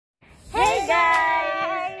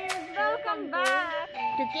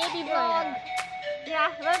KP vlog.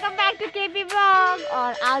 Welcome back to KP vlog।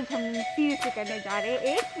 और आज हम सीरियसली करने जा रहे हैं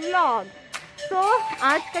एक व्लॉग। तो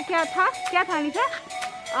आज का क्या था निशा?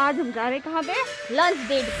 आज हम जा रहे हैं कहाँ पे? लंच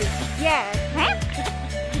डेट पे। यस है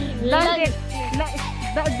लंच डेट।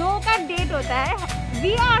 2 का डेट होता है।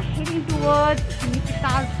 We are heading towards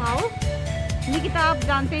निकिता's house. Nikita आप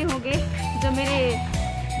जानते ही होंगे, जो मेरे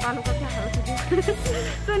बालों का क्या हाल है।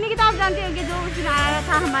 तो निकिता आप जानते होंगे जो उस दिन आया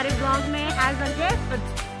था हमारे ब्लॉग में एज अ गेस्ट,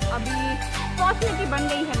 अभी फॉर्चुनेटली बन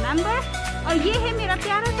गई है मेंबर। और ये है मेरा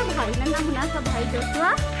प्यारा सा भाई, नन्हा मुन्ना सा भाई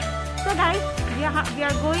जोशुआ। तो गाइस वी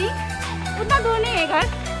आर गोइंग, उतना दूर नहीं है घर,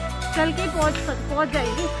 चल के पहुंच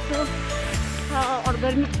जाएगी। तो और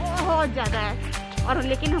गर्मी बहुत ज़्यादा है, और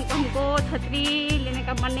लेकिन हमको छतरी लेने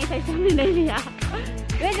का मन नहीं था, इसलिए हमने नहीं लिया।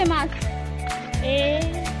 वे जमात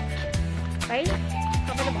भाई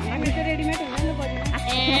तो रेडीमेड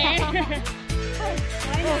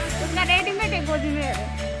उसका रेडीमेड है गोदी में।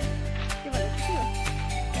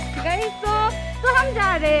 तो हम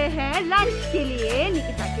जा रहे हैं लंच के लिए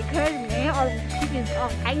निकिता के घर में, और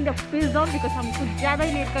काइंड ऑफ पिज़्ज़ा बिकॉज हम कुछ ज़्यादा ही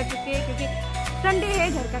लेट कर चुके हैं, क्योंकि संडे है,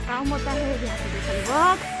 घर का काम होता है,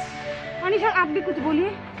 वर्क। अनिशा आप भी कुछ बोलिए।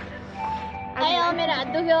 मेरा हाथ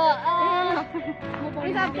दुख गया।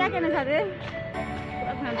 आप क्या कहना चाहते हैं?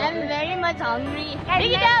 I'm very much hungry.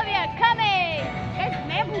 Nikita, we are coming.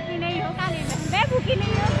 मैं भूखी नहीं हूँ, मैं भूखी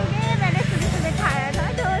नहीं हूँ क्योंकि मैंने सुबह खाया था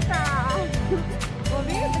डोसा, वो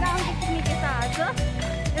भी बादाम की चटनी के साथ।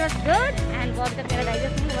 It was good and बहुत का मेरा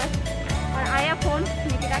डाइजेस्ट नहीं हुआ। और आया फोन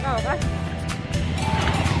निकिता का होगा।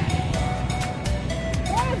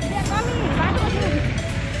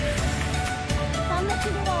 सामने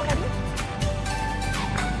सीधे का होगा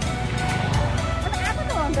आपको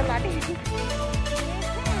तो अंदर latte.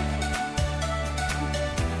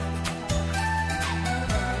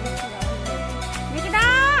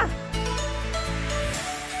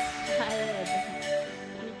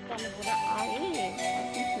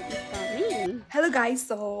 Hello guys,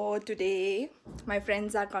 so today my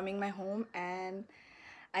friends are coming my home and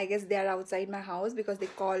I guess they are outside my house because they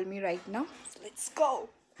called me right now. So let's go.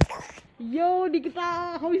 Yo Nikita,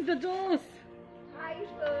 how is the juice? Hi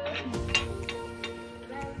sir.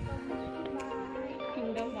 Welcome to my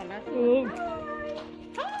kingdom Mana.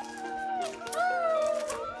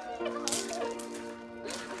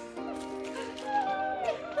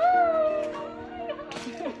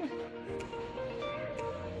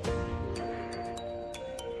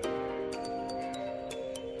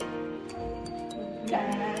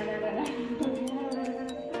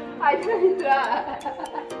 Hi Chandra.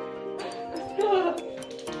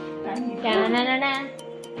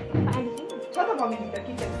 Chalo mami in the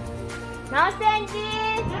kitchen. Namaste aunty.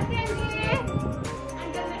 Namaste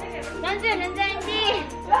aunty.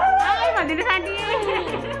 Hi Madina aunty.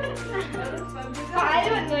 Hi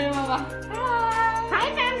Madina mama. Hi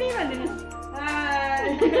family Madina. Hi.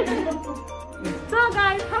 तो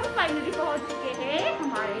guys हम finally पहुंच चुके हैं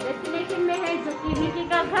हमारे destination में है, जो कि निकी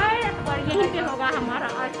का घर, और यहीं पे होगा हमारा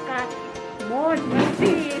आज का मौज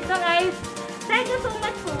मस्ती। तो guys thank you so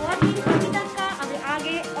much for watching अभी तक का। अभी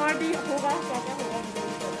आगे और भी होगा, क्या क्या होगा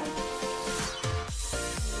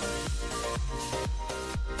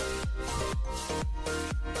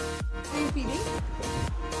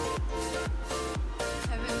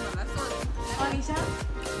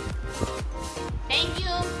Thank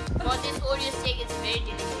you for this Oreo steak. It's very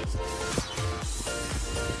delicious.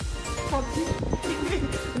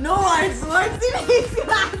 No words in his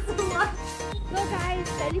class. तो गाइस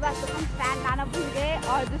पहली बात तो हम स्टैंड लाना भूल गए,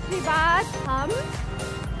 और दूसरी बात हम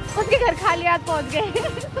उसके घर खाली हाथ पहुंच गए।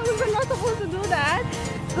 So we were not supposed to do that.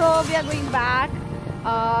 So we are going back.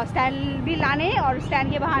 Stand भी लाने और स्टैंड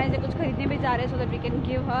के बहाने से कुछ खरीदने भी जा रहे हैं, so that we can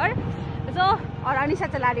give her. तो और अनिशा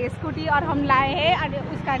चला रही है स्कूटी, और हम लाए हैं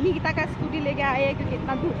उसका निकिता का स्कूटी लेके आए हैं, क्योंकि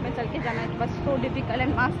इतना धूप में चल के जाना है बस सो डिफिकल्ट।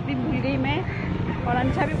 एंड मास्क भी भूल गई मैं, और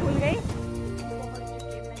अनिशा भी भूल गई।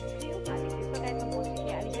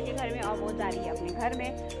 अनिशा के घर में, और वो जा रही है अपने घर में,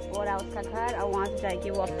 वो रहा उसका घर, और वहाँ से जाएगी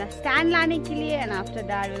वो अपना स्टैंड लाने के लिए। And after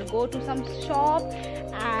that will go to some shop.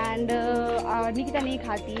 And Nikita नहीं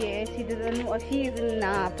खाती है, she is in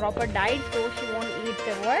proper diet, so she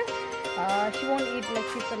won't eat like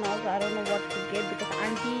chips and all. I don't know what to get because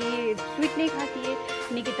auntie sweet नहीं खाती है,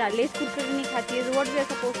 Nikita less Kurkure नहीं खाती है। So what we are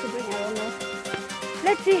supposed to bring, I don't know.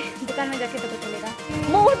 Let's see, दुकान में जाके पता चलेगा।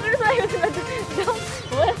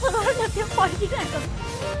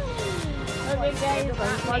 Okay guys,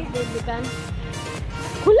 दुकान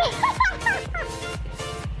खुला।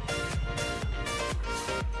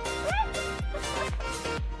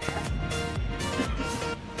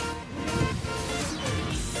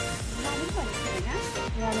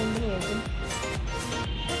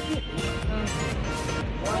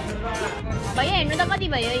 भैया हेर्नु त कति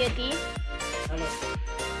भयो यति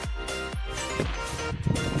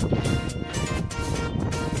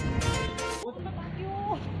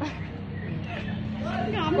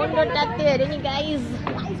कोन्डो टाट्यो अरे नि guys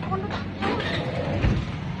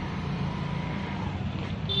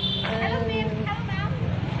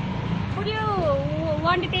Would you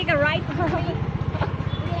want to take a ride with me? Would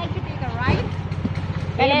you like to take a ride?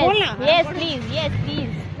 Yes, please. Yes,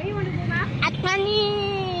 please. Where you want to go, ma'am? Athani.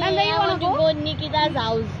 Ma'am, where you I wanna want to go Nikita's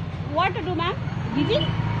house. What to do, ma'am? Gijin?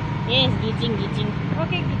 Yes, Gijing.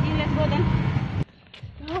 Okay, Gijin, let's go then.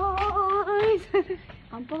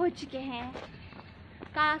 हम पहुंच चुके हैं.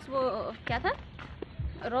 काश वो क्या था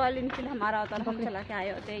royal Enfield हमारा होता तो हम चला के आए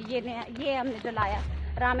होते. ये हमने जो लाया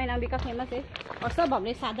रामेन अंबिका फेमस है और सब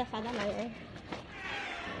हमने सादा लाया है.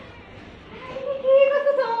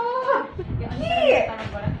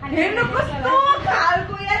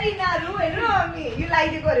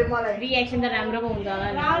 रिएक्सन त राम्रो हुन्छ होला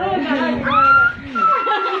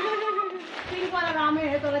रामेन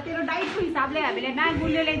है तर तेरो डाइटको हिसाबले हामीले नाक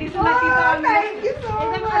गुलियो ल्याइदिन्छौँ.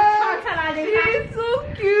 So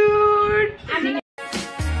cute.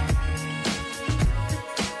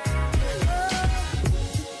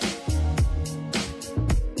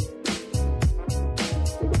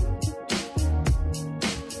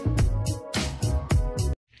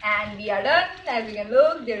 And we are done. As you can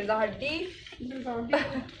look, there is a huddy.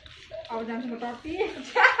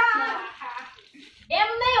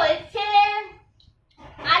 এমনি হচ্ছে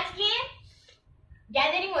আজকে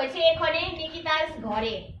গ্যাদারিং হয়েছে এখানে নিকিতার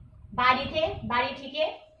ঘরে বাড়ি থেকে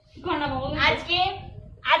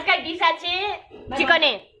আজকের ডিশ আছে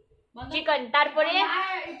চিকেন তারপরে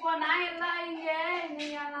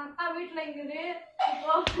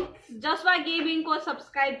जसवा गेमिंग को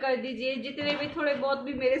सब्सक्राइब कर दीजिए. जितने भी थोड़े बहुत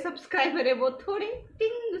भी मेरे सब्सक्राइबर है वो थोड़े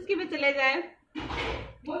टिंग उसके में चले जाए.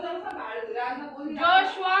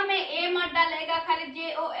 जोशुआ में ए मत डालेगा खाली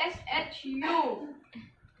JOSHU.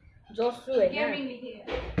 जोशु है गेमिंग लिखिएगा.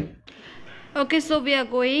 Okay, so we are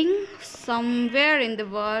going somewhere in the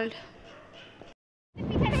world.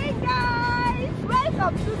 Hey guys,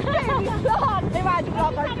 welcome to the vlog.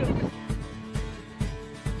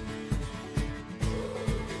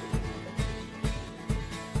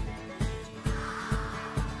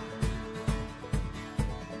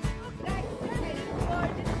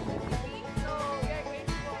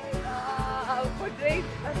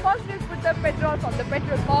 First we put the petrol from the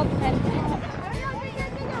petrol pump and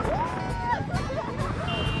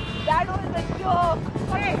that was a joke.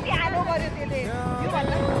 Hey, piano gario tele. You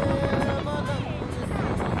wala.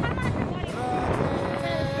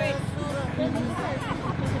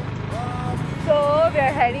 So we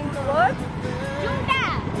are heading towards Junda.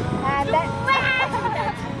 And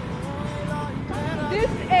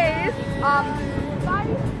this is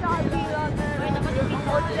 5-star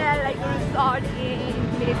hotel, like a resort in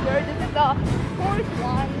Glacier. This is the fourth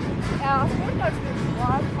or fifth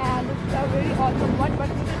one, and it's a very awesome one. But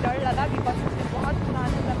मुझे डर लगा because इसमें बहुत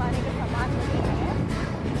पुराने ज़माने के सामान लगे हैं.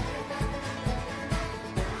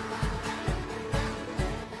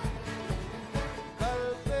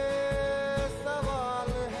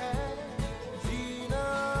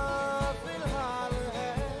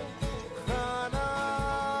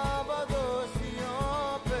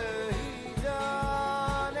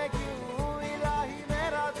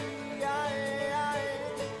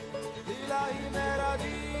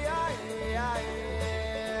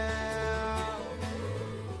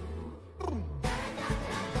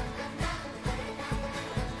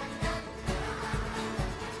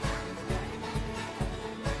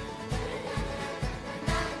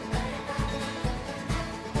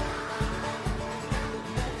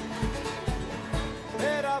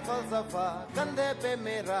 फलसफा कंधे पे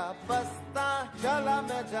मेरा बस्ता चला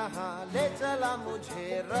मैं जहाँ ले चला मुझे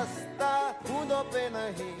रास्ता बूंदों पे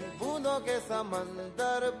नहीं बूंदों के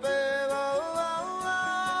समंदर पे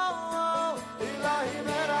इलाही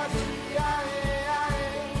मेरा जी आए आए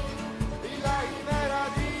इलाही मेरा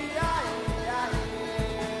जी आए आए.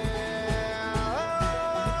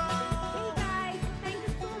 Hey guys, thank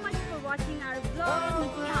you so much for watching our vlog.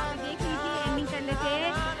 नीचे यहाँ पे देख लीजिए एंडिंग कर लेते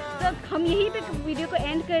हैं. तो हम यहीं पे वीडियो को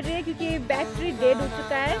एंड कर रहे हैं क्योंकि बैटरी डेड हो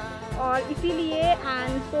चुका है और इसीलिए.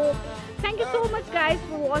 And so thank you so much guys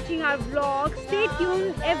for watching our vlog. Stay tuned.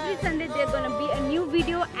 Every Sunday there's gonna be a new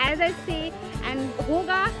video as I say and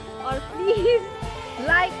hoga. Or please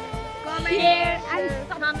like, comment, share and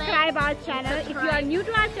subscribe our channel. If you are new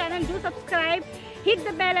to our channel, do subscribe. Hit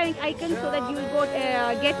the bell icon so that you will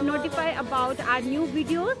get notified about our new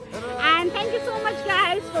videos. And thank you so much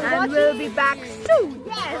guys for watching. We'll be back soon.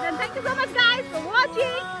 Yes, and thank you so much guys for